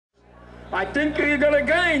I think you're gonna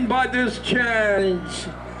gain by this change.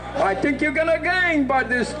 I think you're gonna gain by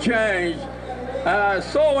this change.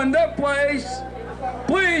 So in that place,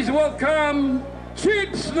 please welcome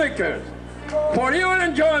Cheap Snickers. For your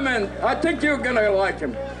enjoyment, I think you're gonna like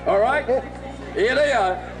him. All right? Here they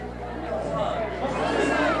are.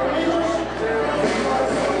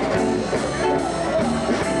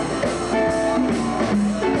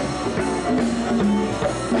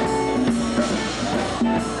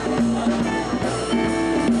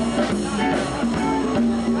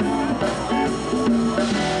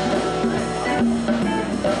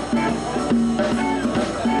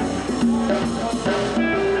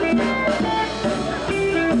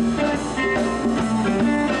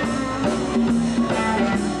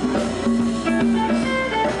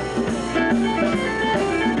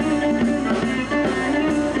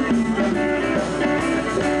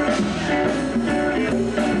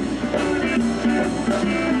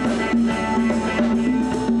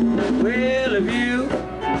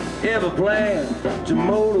 Plan to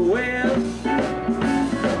motor west,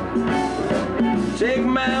 take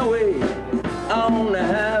my way on the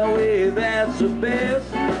highway, that's the best.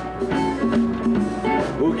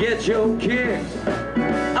 We'll get your kicks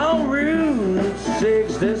on Route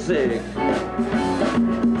 66.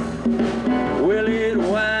 Well, it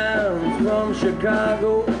winds from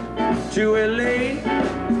Chicago to LA,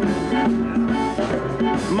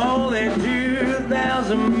 more than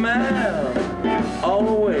 2,000 miles all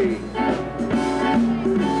the way.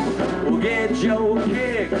 We'll get your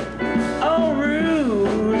kick on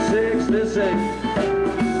Route 66.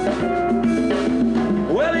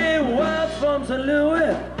 Well, it was from St.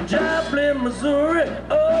 Louis, Joplin, Missouri,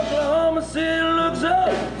 Oklahoma City looks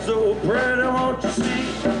up so pretty, won't you see?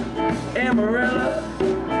 Amarillo,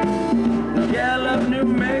 Gallup, New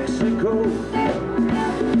Mexico,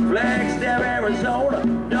 Flagstaff, Arizona,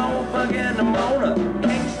 don't forget Pomona,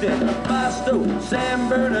 Kingston, Boston, San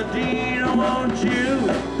Bernardino, won't you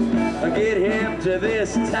get hip to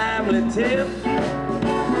this timely tip?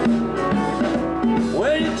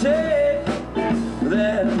 When you take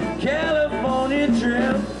that California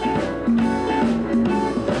trip,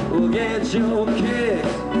 we'll get your kick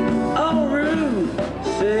on Route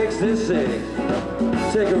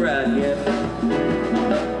 66. Take a ride, yeah.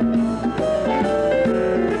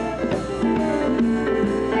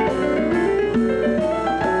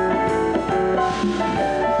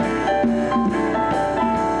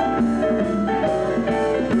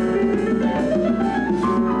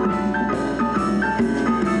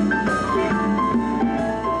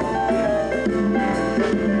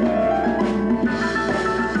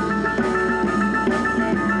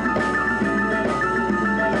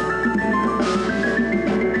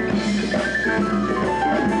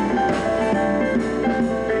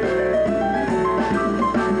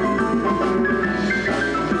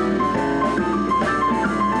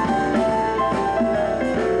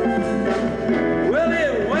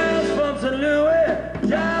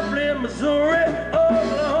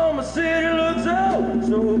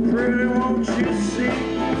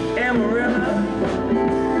 Amarillo,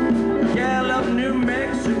 Gallup, New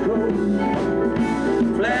Mexico,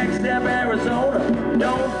 Flagstaff, Arizona,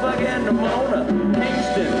 don't forget Pomona,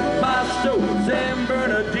 Kingston, Boston, San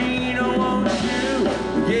Bernardino, won't you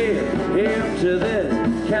get hip to this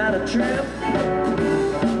kind of trip?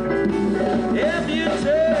 If you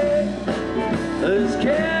take this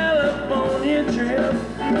California trip,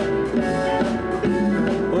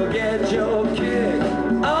 we'll get your kick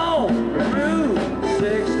on Route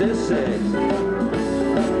 66.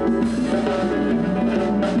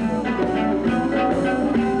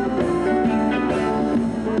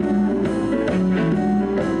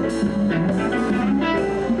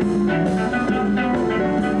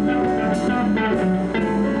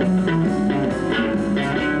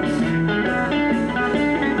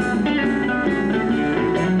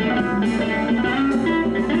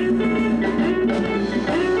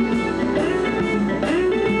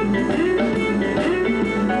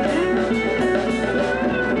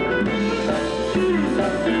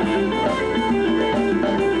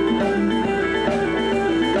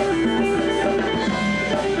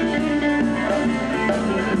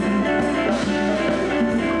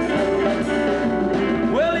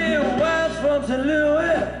 St.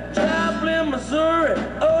 Louis, Joplin, Missouri,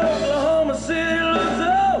 Oklahoma City looks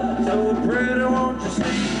so pretty, won't you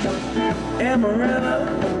see? Amarillo,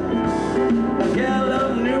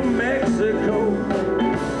 Gallup, New Mexico,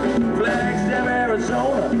 Flagstaff,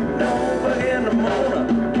 Arizona, don't forget Pomona,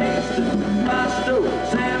 Kingston, Boston,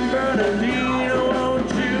 San Bernardino, won't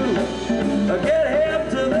you get hip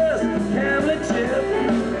to this Hamlet tip?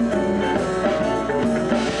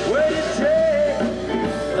 Where you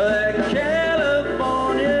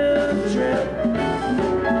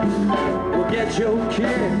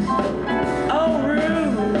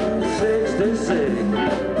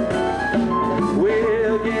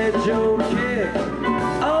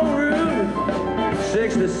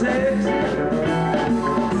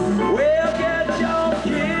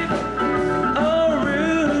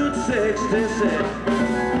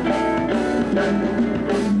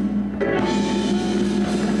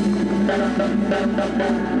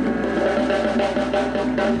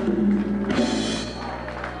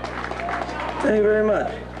Thank you very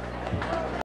much.